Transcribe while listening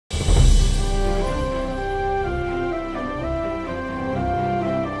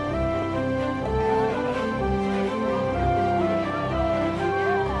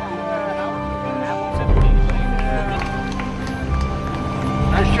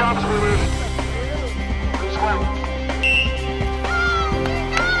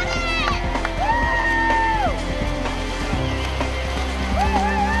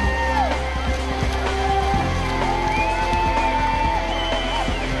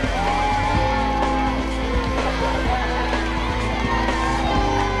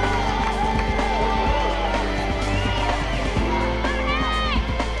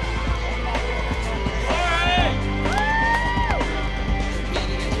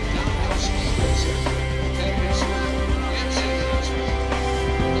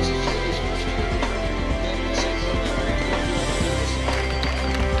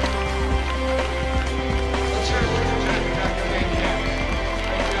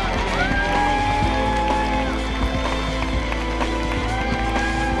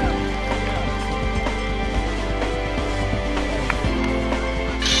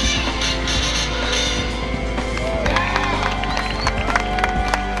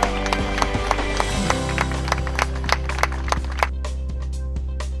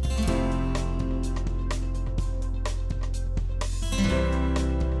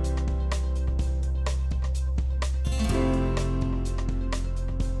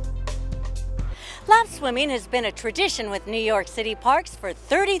Lap swimming has been a tradition with New York City parks for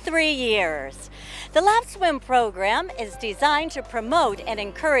 33 years. The Lap Swim program is designed to promote and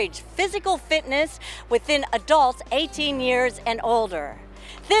encourage physical fitness within adults 18 years and older.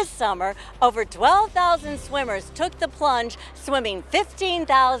 This summer, over 12,000 swimmers took the plunge, swimming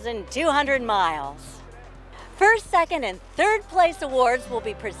 15,200 miles. First, second, and third place awards will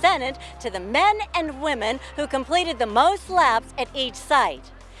be presented to the men and women who completed the most laps at each site.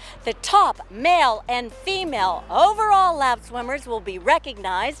 The top male and female overall lap swimmers will be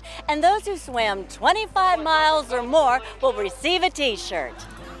recognized, and those who swam 25 miles or more will receive a t-shirt.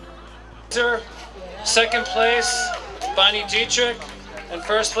 Second place, Bonnie Dietrich, and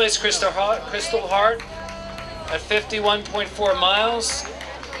first place, Kristal Hart at 51.4 miles.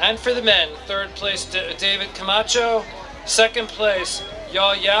 And for the men, third place, David Camacho, second place,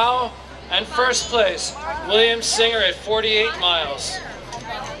 Yao Yao, and first place, William Singer at 48 miles.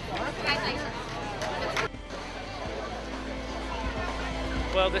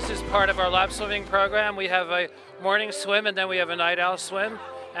 Well, this is part of our lap swimming program. We have a morning swim and then we have a night owl swim.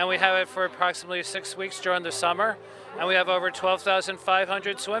 And we have it for approximately 6 weeks during the summer. And we have over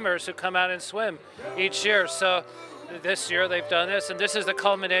 12,500 swimmers who come out and swim each year. So this year they've done this, and this is the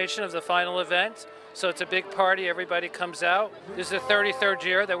culmination of the final event. So it's a big party, everybody comes out. This is the 33rd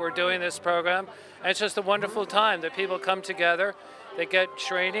year that we're doing this program. And it's just a wonderful time that people come together. They get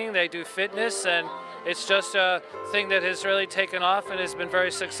training, they do fitness, and it's just a thing that has really taken off and has been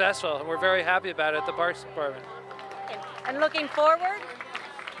very successful. And we're very happy about it at the Parks Department. And looking forward?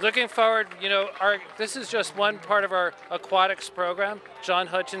 Looking forward, you know, this is just one part of our aquatics program. John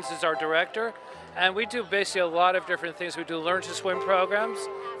Hutchins is our director. And we do basically a lot of different things. We do learn to swim programs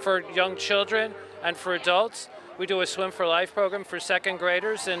for young children and for adults. We do a Swim for Life program for second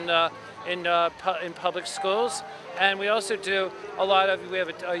graders in public schools. And we also do we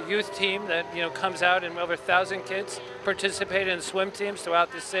have a youth team that, you know, comes out, and over 1,000 kids participate in swim teams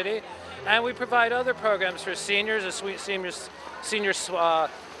throughout the city. And we provide other programs for seniors, a senior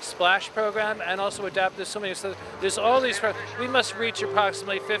splash program, and also adaptive swimming. So there's all these. We must reach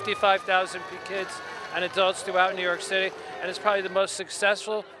approximately 55,000 kids and adults throughout New York City, and it's probably the most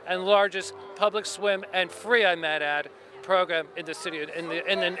successful and largest public swim, and free, I might add, program in the city,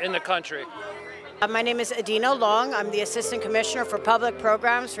 in the country. My name is Adina Long. I'm the Assistant Commissioner for Public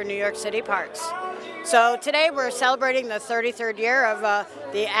Programs for New York City Parks. So today we're celebrating the 33rd year of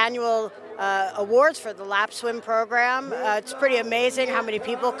the annual awards for the Lap Swim program. It's pretty amazing how many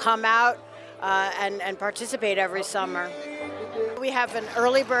people come out and participate every summer. We have an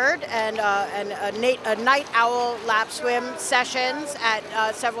early bird and a night owl lap swim sessions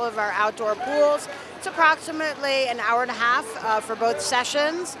at several of our outdoor pools. It's approximately an hour and a half for both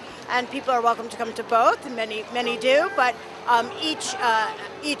sessions, and people are welcome to come to both, and many do, but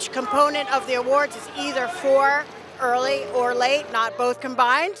each component of the awards is either for early or late, not both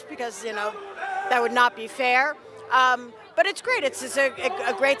combined, because, you know, that would not be fair. But it's great. It's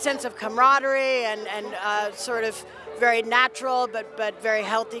a great sense of camaraderie and sort of very natural but very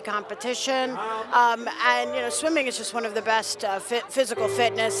healthy competition. And, you know, swimming is just one of the best physical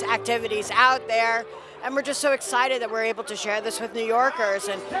fitness activities out there. And we're just so excited that we're able to share this with New Yorkers.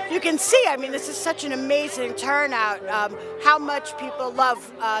 And you can see, I mean, this is such an amazing turnout, how much people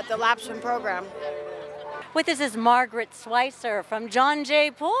love the Lap Swim program. With us is Margaret Sweisser from John Jay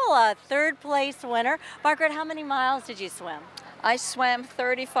Pool, a third place winner. Margaret, how many miles did you swim? I swam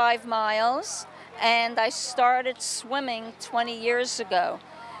 35 miles, and I started swimming 20 years ago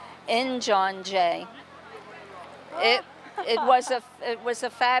in John Jay. It was a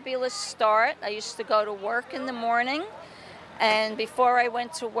fabulous start. I used to go to work in the morning, and before I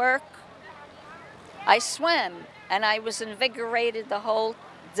went to work, I swam, and I was invigorated the whole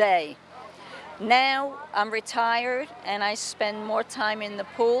day. Now I'm retired and I spend more time in the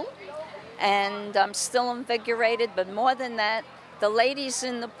pool, and I'm still invigorated, but more than that, the ladies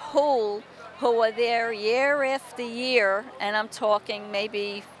in the pool who are there year after year, and I'm talking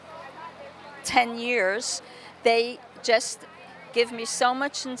maybe 10 years, they just give me so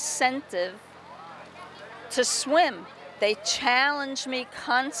much incentive to swim. They challenge me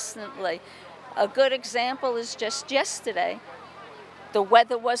constantly. A good example is just yesterday. The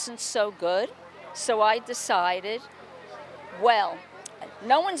weather wasn't so good. So I decided, well,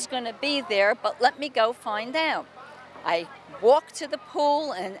 no one's going to be there, but let me go find out. I walk to the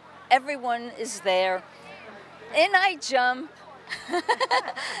pool and everyone is there. In I jump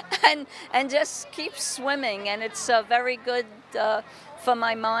and just keep swimming. And it's very good for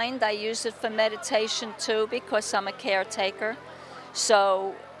my mind. I use it for meditation too, because I'm a caretaker.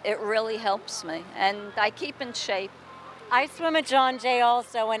 So it really helps me. And I keep in shape. I swim at John Jay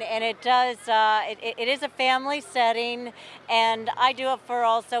also, and it does, it is a family setting, and I do it for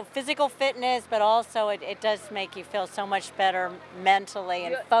also physical fitness, but also it does make you feel so much better mentally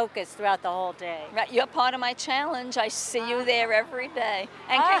and focused throughout the whole day. Right, you're part of my challenge. I see you there every day.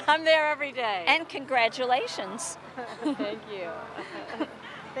 And I'm there every day. And congratulations. Thank you.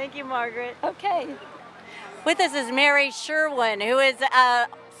 Thank you, Margaret. Okay. With us is Mary Sherwin, who is a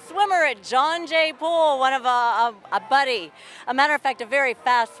swimmer at John Jay Pool, one of a buddy. A matter of fact, a very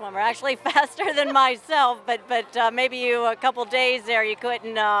fast swimmer, actually faster than myself, but maybe you, a couple days there, you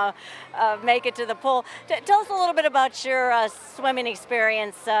couldn't make it to the pool. Tell us a little bit about your swimming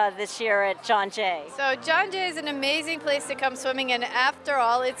experience this year at John Jay. So John Jay is an amazing place to come swimming, and after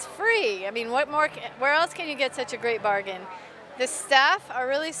all, it's free. I mean, where else can you get such a great bargain? The staff are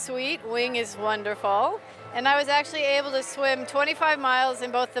really sweet, wing is wonderful. And I was actually able to swim 25 miles in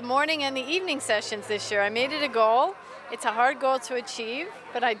both the morning and the evening sessions this year. I made it a goal. It's a hard goal to achieve,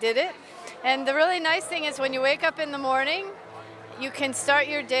 but I did it. And the really nice thing is when you wake up in the morning, you can start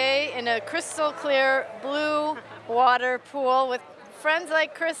your day in a crystal clear blue water pool with friends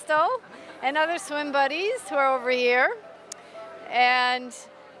like Kristal and other swim buddies who are over here. And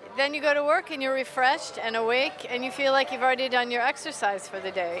then you go to work and you're refreshed and awake and you feel like you've already done your exercise for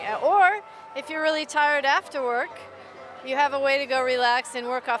the day. Or if you're really tired after work, you have a way to go relax and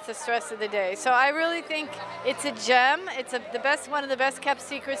work off the stress of the day. So I really think it's a gem. It's one of the best kept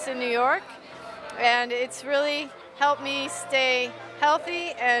secrets in New York. And it's really helped me stay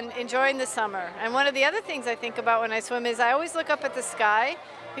healthy and enjoying the summer. And one of the other things I think about when I swim is I always look up at the sky,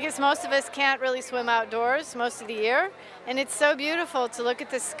 because most of us can't really swim outdoors most of the year. And it's so beautiful to look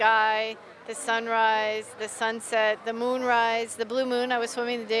at the sky, the sunrise, the sunset, the moonrise, the blue moon. I was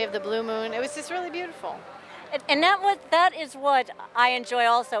swimming the day of the blue moon. It was just really beautiful. And that is what I enjoy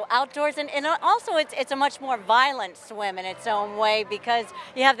also outdoors, and also it's a much more violent swim in its own way because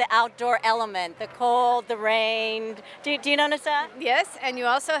you have the outdoor element, the cold, the rain. Do you notice that? Yes, and you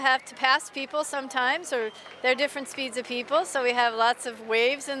also have to pass people sometimes, or there are different speeds of people, so we have lots of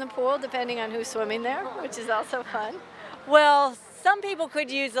waves in the pool depending on who's swimming there, which is also fun. Well, some people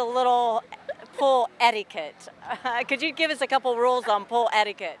could use a little pool etiquette. Could you give us a couple rules on pool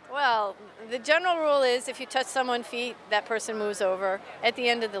etiquette? Well, the general rule is if you touch someone's feet, that person moves over at the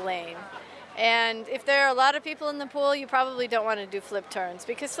end of the lane. And if there are a lot of people in the pool, you probably don't want to do flip turns,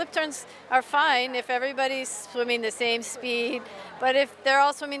 because flip turns are fine if everybody's swimming the same speed. But if they're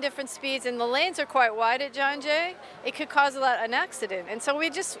all swimming different speeds and the lanes are quite wide at John Jay, it could cause an accident. And so we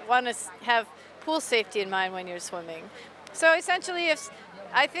just want to have pool safety in mind when you're swimming. So essentially,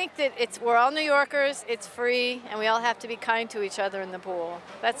 I think that we're all New Yorkers, it's free, and we all have to be kind to each other in the pool.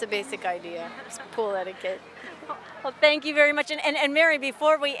 That's the basic idea. It's pool etiquette. Well, thank you very much. And Mary,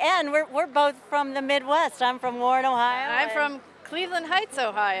 before we end, we're both from the Midwest. I'm from Warren, Ohio. I'm from Cleveland Heights,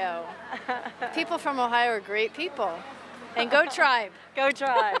 Ohio. People from Ohio are great people. And go Tribe. Go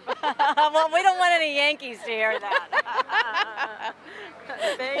Tribe. Well, we don't want any Yankees to hear that.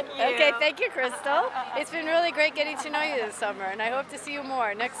 Thank you. Okay, thank you, Kristal. It's been really great getting to know you this summer, and I hope to see you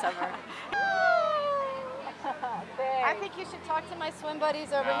more next summer. I think you should talk to my swim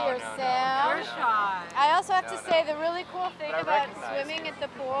buddies over here, Sam. You're shy. I also have to say the really cool thing about swimming at the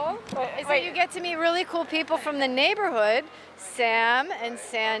pool is that you get to meet really cool people from the neighborhood. Sam and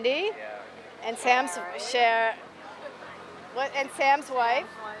Sandy, and Sam's Sam's wife,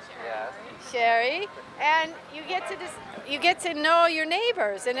 Sherry, and you get to know your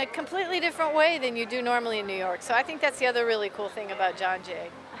neighbors in a completely different way than you do normally in New York. So I think that's the other really cool thing about John Jay.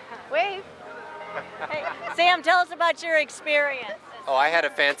 Wave. Hey, Sam, tell us about your experience. Oh, I had a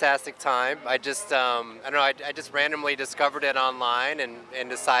fantastic time. I just, I don't know, I just randomly discovered it online and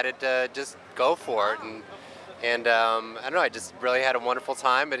decided to just go for it. And I don't know, I just really had a wonderful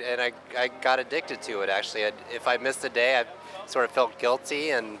time, and I got addicted to it, actually. If I missed a day, I sort of felt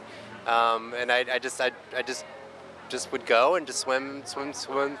guilty, and I just would go and just swim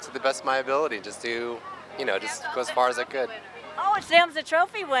to the best of my ability. Just do, just go as far as I could. Oh, and Sam's a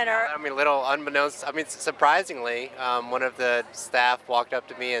trophy winner. I mean, little unbeknownst, surprisingly, one of the staff walked up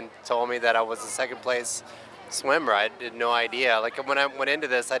to me and told me that I was a second place swimmer. I had no idea. Like, when I went into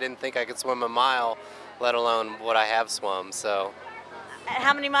this, I didn't think I could swim a mile, let alone what I have swum, so.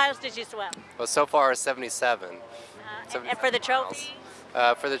 How many miles did you swim? Well, so far 77. And for the trophy?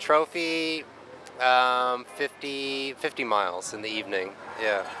 For the trophy, 50 miles in the evening,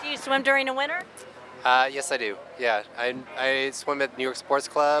 yeah. Do you swim during the winter? Yes, I do, yeah. I swim at New York Sports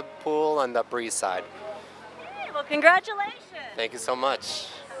Club pool on the Upper East Side. Hey, well, congratulations. Thank you so much.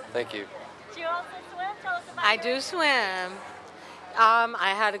 Thank you. Do you also swim? Tell us about I do swim.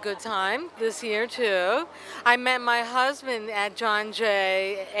 I had a good time this year too. I met my husband at John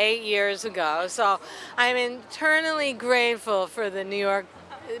Jay 8 years ago, so I'm eternally grateful for the New York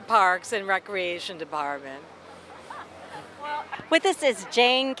Parks and Recreation Department. With us is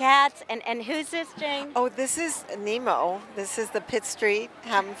Jane Katz, and who's this, Jane? Oh, this is Nemo. This is the Pitt Street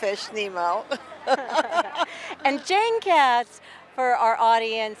hamfish Nemo. And Jane Katz, for our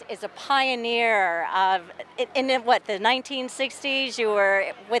audience, is a pioneer of, in what, the 1960s? You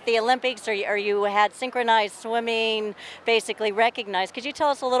were with the Olympics, or you had synchronized swimming basically recognized. Could you tell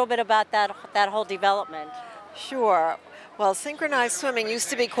us a little bit about that whole development? Sure. Well, synchronized swimming used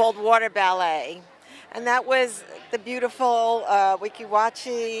to be called water ballet. And that was the beautiful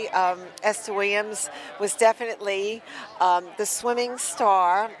Wikiwachi. Esther Williams was definitely the swimming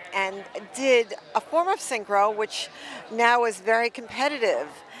star and did a form of synchro, which now is very competitive.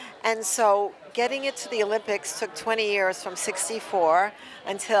 And so getting it to the Olympics took 20 years, from 64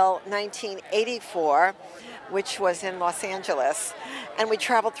 until 1984, which was in Los Angeles. And we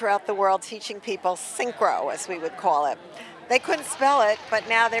traveled throughout the world teaching people synchro, as we would call it. They couldn't spell it, but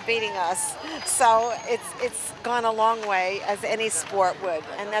now they're beating us. So it's gone a long way, as any sport would,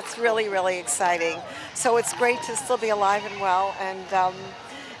 and that's really, really exciting. So it's great to still be alive and well,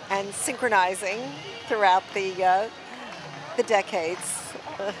 and synchronizing throughout the decades.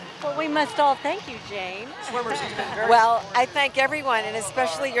 Well, we must all thank you, Jane. Well, I thank everyone, and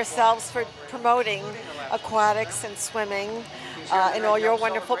especially yourselves, for promoting aquatics and swimming in all your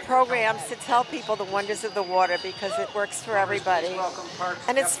wonderful programs to tell people the wonders of the water, because it works for everybody.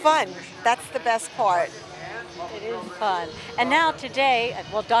 And it's fun. That's the best part. It is fun. And now today,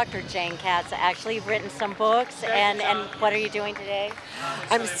 well, Dr. Jane Katz, actually, you've written some books, and what are you doing today?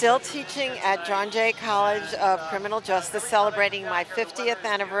 I'm still teaching at John Jay College of Criminal Justice, celebrating my 50th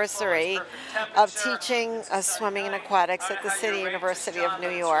anniversary of teaching swimming and aquatics at the City University of New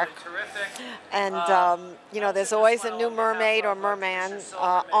York. And, you know, there's always a new mermaid or merman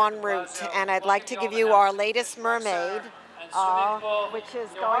en route, and I'd like to give you our latest mermaid, which is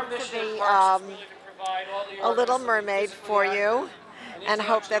going to be a little mermaid for you, and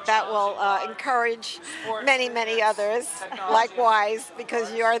hope that that will encourage many, many others likewise,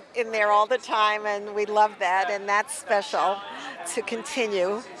 because you're in there all the time, and we love that, and that's special to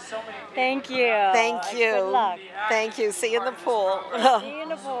continue. Thank you. Thank you. Good luck. Thank you. See you in the pool. See you in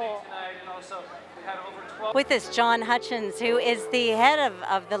the pool. With us, John Hutchins, who is the head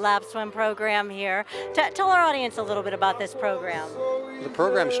of the lap swim program here. Tell our audience a little bit about this program. The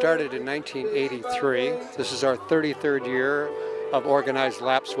program started in 1983. This is our 33rd year of organized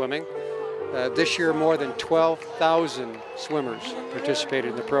lap swimming. This year, more than 12,000 swimmers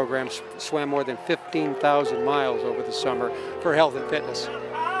participated in the program, swam more than 15,000 miles over the summer for health and fitness.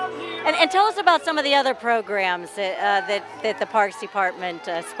 And tell us about some of the other programs that the Parks Department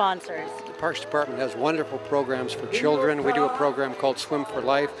sponsors. The Parks Department has wonderful programs for children. We do a program called Swim for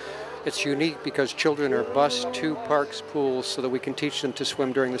Life. It's unique because children are bused to Parks pools so that we can teach them to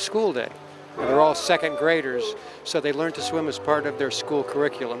swim during the school day. And they're all second graders, so they learn to swim as part of their school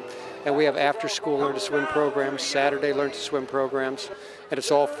curriculum. And we have after-school learn to swim programs, Saturday learn to swim programs, and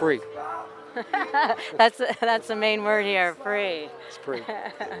it's all free. That's the main word here, free. It's free.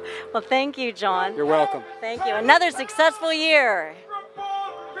 Well, thank you, John. You're welcome. Thank you. Another successful year.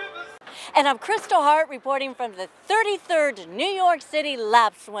 And I'm Kristal Hart, reporting from the 33rd New York City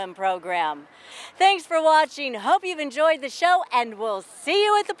Lap Swim program. Thanks for watching. Hope you've enjoyed the show, and we'll see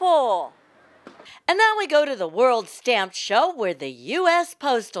you at the pool. And now we go to the World Stamp Show, where the U.S.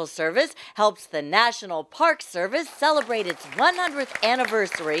 Postal Service helps the National Park Service celebrate its 100th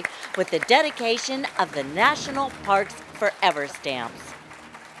anniversary with the dedication of the National Parks Forever stamps.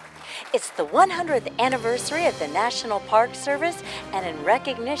 It's the 100th anniversary of the National Park Service, and in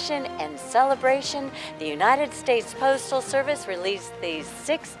recognition and celebration, the United States Postal Service released these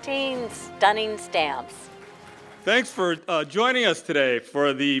 16 stunning stamps. Thanks for joining us today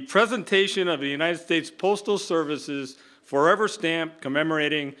for the presentation of the United States Postal Service's Forever Stamp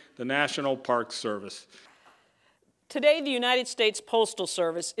commemorating the National Park Service. Today, the United States Postal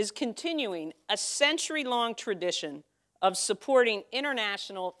Service is continuing a century-long tradition of supporting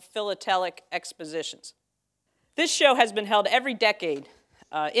international philatelic expositions. This show has been held every decade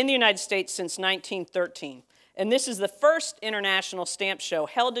in the United States since 1913, and this is the first international stamp show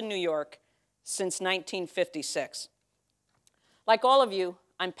held in New York since 1956. Like all of you,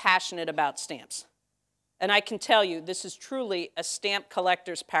 I'm passionate about stamps. And I can tell you, this is truly a stamp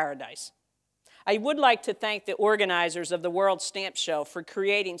collector's paradise. I would like to thank the organizers of the World Stamp Show for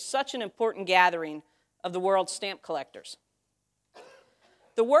creating such an important gathering of the world's stamp collectors.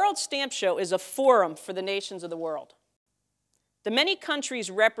 The World Stamp Show is a forum for the nations of the world. The many countries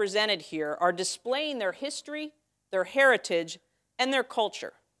represented here are displaying their history, their heritage, and their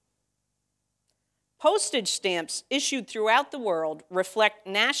culture. Postage stamps issued throughout the world reflect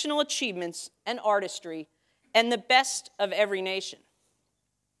national achievements and artistry and the best of every nation.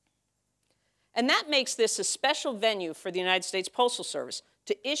 And that makes this a special venue for the United States Postal Service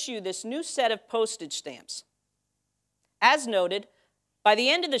to issue this new set of postage stamps. As noted, by the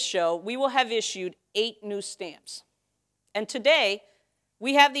end of the show, we will have issued 8 new stamps. And today,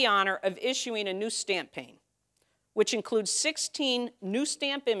 we have the honor of issuing a new stamp pane, which includes 16 new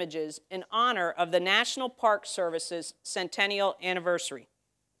stamp images in honor of the National Park Service's centennial anniversary.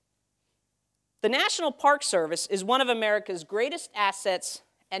 The National Park Service is one of America's greatest assets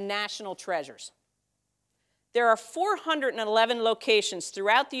and national treasures. There are 411 locations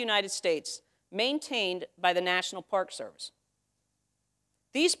throughout the United States maintained by the National Park Service.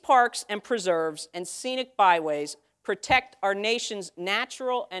 These parks and preserves and scenic byways protect our nation's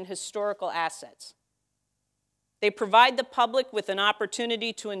natural and historical assets. They provide the public with an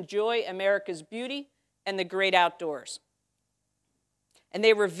opportunity to enjoy America's beauty and the great outdoors. And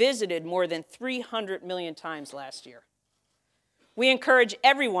they were visited more than 300 million times last year. We encourage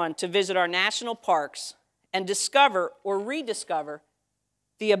everyone to visit our national parks and discover or rediscover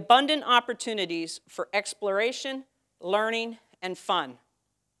the abundant opportunities for exploration, learning, and fun.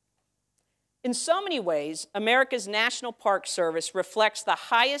 In so many ways, America's National Park Service reflects the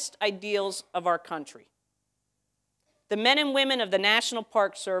highest ideals of our country. The men and women of the National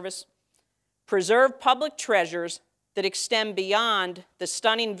Park Service preserve public treasures that extend beyond the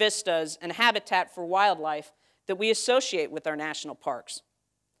stunning vistas and habitat for wildlife that we associate with our national parks.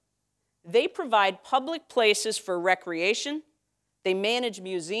 They provide public places for recreation, they manage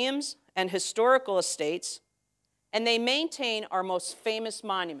museums and historical estates, and they maintain our most famous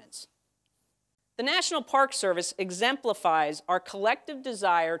monuments. The National Park Service exemplifies our collective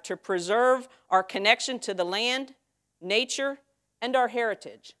desire to preserve our connection to the land, nature, and our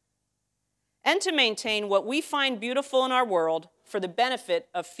heritage, and to maintain what we find beautiful in our world for the benefit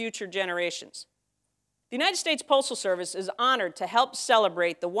of future generations. The United States Postal Service is honored to help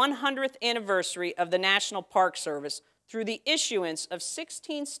celebrate the 100th anniversary of the National Park Service through the issuance of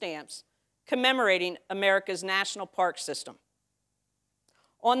 16 stamps commemorating America's national park system.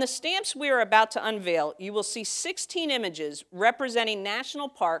 On the stamps we are about to unveil, you will see 16 images representing national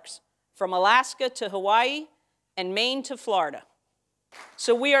parks from Alaska to Hawaii and Maine to Florida.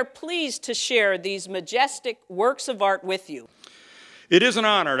 So we are pleased to share these majestic works of art with you. It is an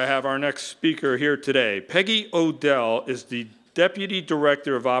honor to have our next speaker here today. Peggy Odell is the Deputy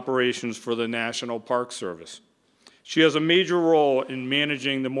Director of Operations for the National Park Service. She has a major role in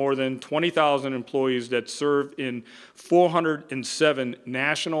managing the more than 20,000 employees that serve in 407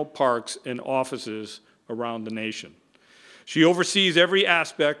 national parks and offices around the nation. She oversees every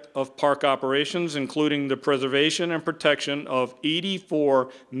aspect of park operations, including the preservation and protection of 84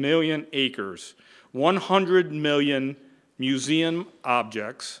 million acres, 100 million museum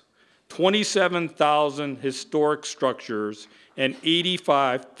objects, 27,000 historic structures, and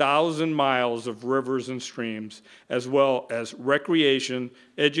 85,000 miles of rivers and streams, as well as recreation,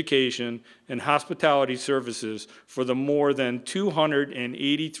 education, and hospitality services for the more than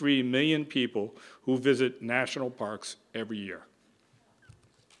 283 million people who visit national parks every year.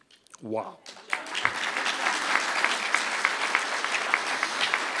 Wow.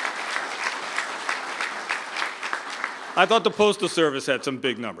 I thought the Postal Service had some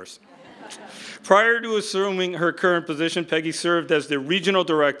big numbers. Prior to assuming her current position, Peggy served as the Regional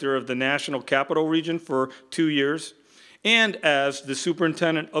Director of the National Capital Region for 2 years and as the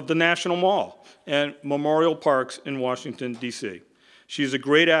Superintendent of the National Mall and Memorial Parks in Washington, D.C. She's a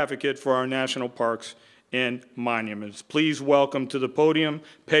great advocate for our national parks and monuments. Please welcome to the podium,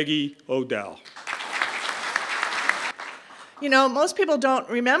 Peggy Odell. You know, most people don't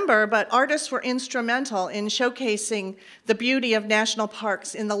remember, but artists were instrumental in showcasing the beauty of national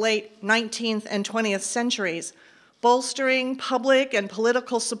parks in the late 19th and 20th centuries, bolstering public and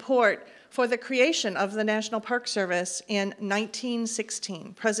political support for the creation of the National Park Service in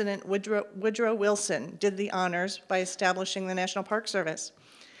 1916. President Woodrow Wilson did the honors by establishing the National Park Service.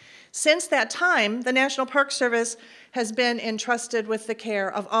 Since that time, the National Park Service has been entrusted with the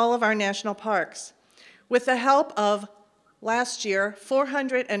care of all of our national parks. With the help of last year,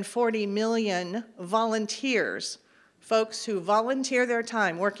 440 million volunteers, folks who volunteer their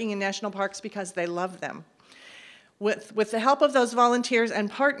time working in national parks because they love them. With the help of those volunteers and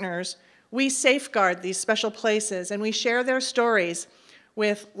partners, we safeguard these special places and we share their stories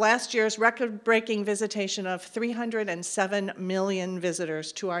with last year's record-breaking visitation of 307 million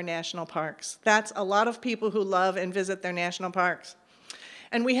visitors to our national parks. That's a lot of people who love and visit their national parks.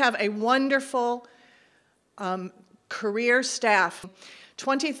 And we have a wonderful career staff.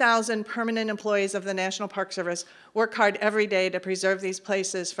 20,000 permanent employees of the National Park Service work hard every day to preserve these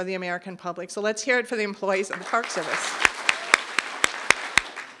places for the American public. So let's hear it for the employees of the Park Service.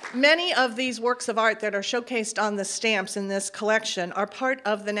 Many of these works of art that are showcased on the stamps in this collection are part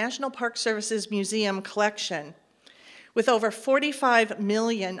of the National Park Service's museum collection. With over 45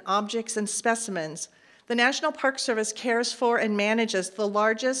 million objects and specimens, the National Park Service cares for and manages the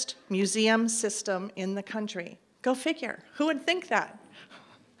largest museum system in the country. Go figure. Who would think that?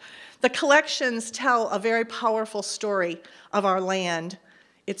 The collections tell a very powerful story of our land,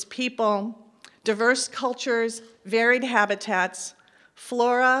 its people, diverse cultures, varied habitats,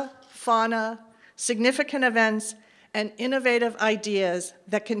 flora, fauna, significant events, and innovative ideas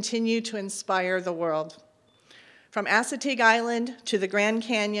that continue to inspire the world. From Assateague Island to the Grand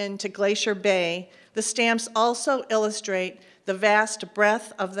Canyon to Glacier Bay, the stamps also illustrate the vast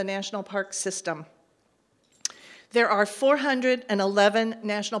breadth of the national park system. There are 411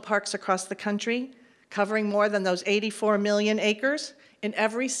 national parks across the country, covering more than those 84 million acres in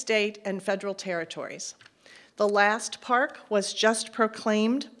every state and federal territories. The last park was just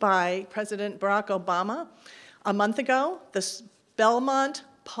proclaimed by President Barack Obama a month ago, the Belmont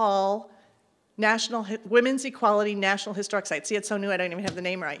Paul Women's Equality National Historic Site. See, it's so new I don't even have the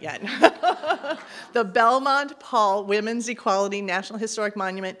name right yet. The Belmont Paul Women's Equality National Historic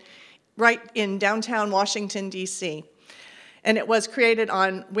Monument right in downtown Washington, D.C. And it was created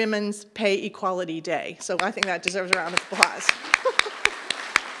on Women's Pay Equality Day. So I think that deserves a round of applause.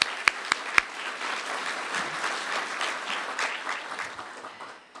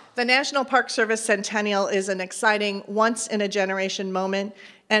 The National Park Service Centennial is an exciting once-in-a-generation moment,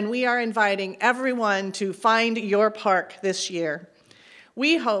 and we are inviting everyone to find your park this year.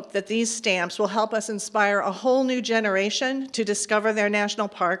 We hope that these stamps will help us inspire a whole new generation to discover their national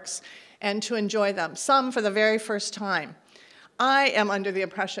parks and to enjoy them, some for the very first time. I am under the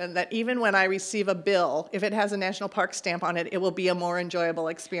impression that even when I receive a bill, if it has a national park stamp on it, it will be a more enjoyable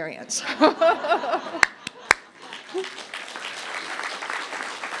experience.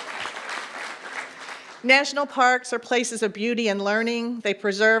 National parks are places of beauty and learning. They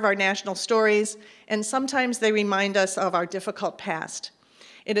preserve our national stories, and sometimes they remind us of our difficult past.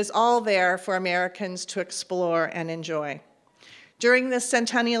 It is all there for Americans to explore and enjoy. During this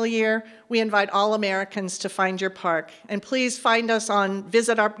centennial year, we invite all Americans to find your park. And please find us on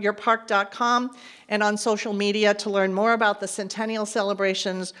visityourpark.com and on social media to learn more about the centennial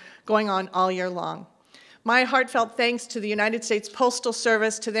celebrations going on all year long. My heartfelt thanks to the United States Postal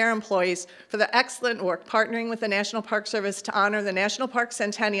Service, to their employees, for the excellent work partnering with the National Park Service to honor the National Park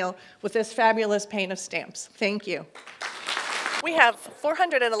Centennial with this fabulous pane of stamps. Thank you. We have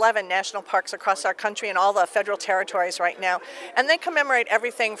 411 national parks across our country and all the federal territories right now, and they commemorate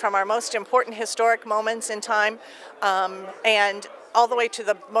everything from our most important historic moments in time and all the way to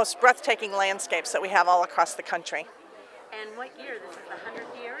the most breathtaking landscapes that we have all across the country. And what year? This is the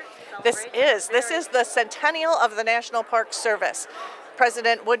 100th year? This is the centennial of the National Park Service.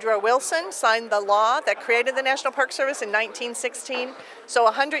 President Woodrow Wilson signed the law that created the National Park Service in 1916. So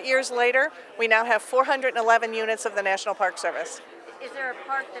 100 years later, we now have 411 units of the National Park Service. Is there a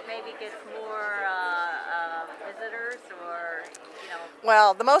park that maybe gets more visitors or, you know?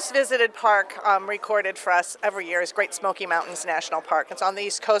 Well, the most visited park recorded for us every year is Great Smoky Mountains National Park. It's on the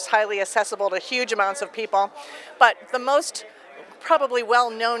East Coast, highly accessible to huge amounts of people. But the most probably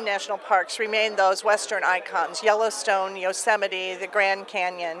well-known national parks remain those Western icons: Yellowstone, Yosemite, the Grand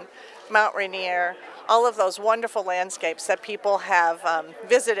Canyon, Mount Rainier, all of those wonderful landscapes that people have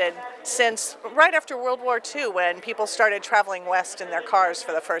visited since right after World War II, when people started traveling west in their cars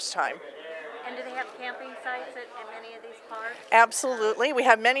for the first time. And do they have camping sites at many of these parks? Absolutely. We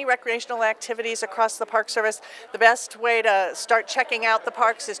have many recreational activities across the Park Service. The best way to start checking out the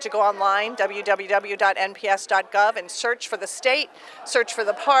parks is to go online, www.nps.gov, and search for the state, search for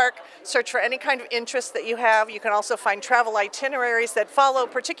the park, search for any kind of interest that you have. You can also find travel itineraries that follow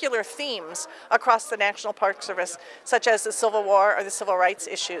particular themes across the National Park Service, such as the Civil War or the civil rights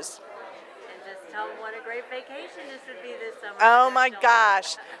issues. Tell them what a great vacation this would be this summer. Oh my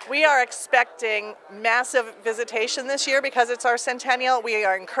gosh. We are expecting massive visitation this year because it's our centennial. We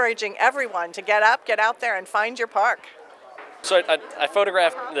are encouraging everyone to get up, get out there, and find your park. So I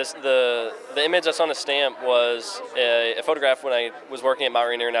photographed this. The image that's on the stamp was a photograph when I was working at Mount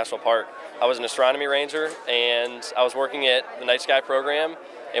Rainier National Park. I was an astronomy ranger, and I was working at the night sky program,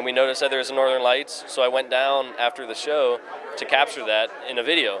 and we noticed that there was the northern lights. So I went down after the show to capture that in a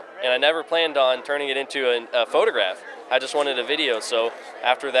video. And I never planned on turning it into a photograph. I just wanted a video. So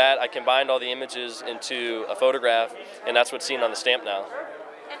after that, I combined all the images into a photograph, and that's what's seen on the stamp now.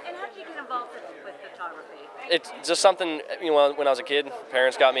 And how did you get involved with photography? It's just something, you know, when I was a kid,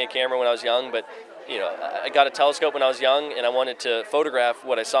 parents got me a camera when I was young, but you know, I got a telescope when I was young, and I wanted to photograph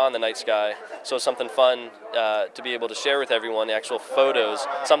what I saw in the night sky. So it's something fun to be able to share with everyone, the actual photos,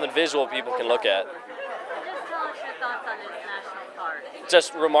 something visual people can look at. Just tell us your thoughts on this national park.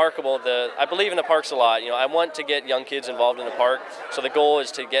 Just remarkable. I believe in the parks a lot. You know, I want to get young kids involved in the park. So the goal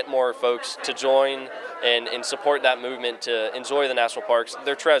is to get more folks to join and support that movement to enjoy the national parks.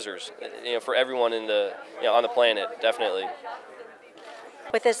 They're treasures, you know, for everyone in the, you know, on the planet, definitely.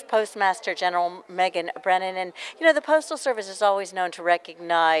 With this Postmaster General Megan Brennan, and you know the Postal Service is always known to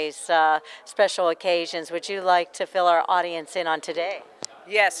recognize special occasions. Would you like to fill our audience in on today?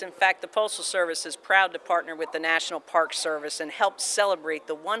 Yes, in fact, the Postal Service is proud to partner with the National Park Service and help celebrate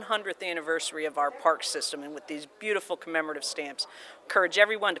the 100th anniversary of our park system, and with these beautiful commemorative stamps. Encourage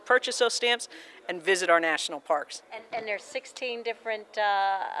everyone to purchase those stamps and visit our national parks. And there's 16 different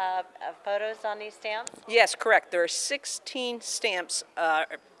photos on these stamps? Yes, correct. There are 16 stamps,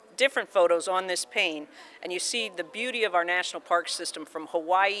 different photos on this pane, and you see the beauty of our national park system from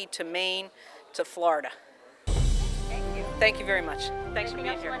Hawaii to Maine to Florida. Thank you. Thank you very much. Thanks for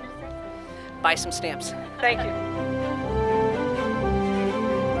being here. Buy some stamps. Thank you.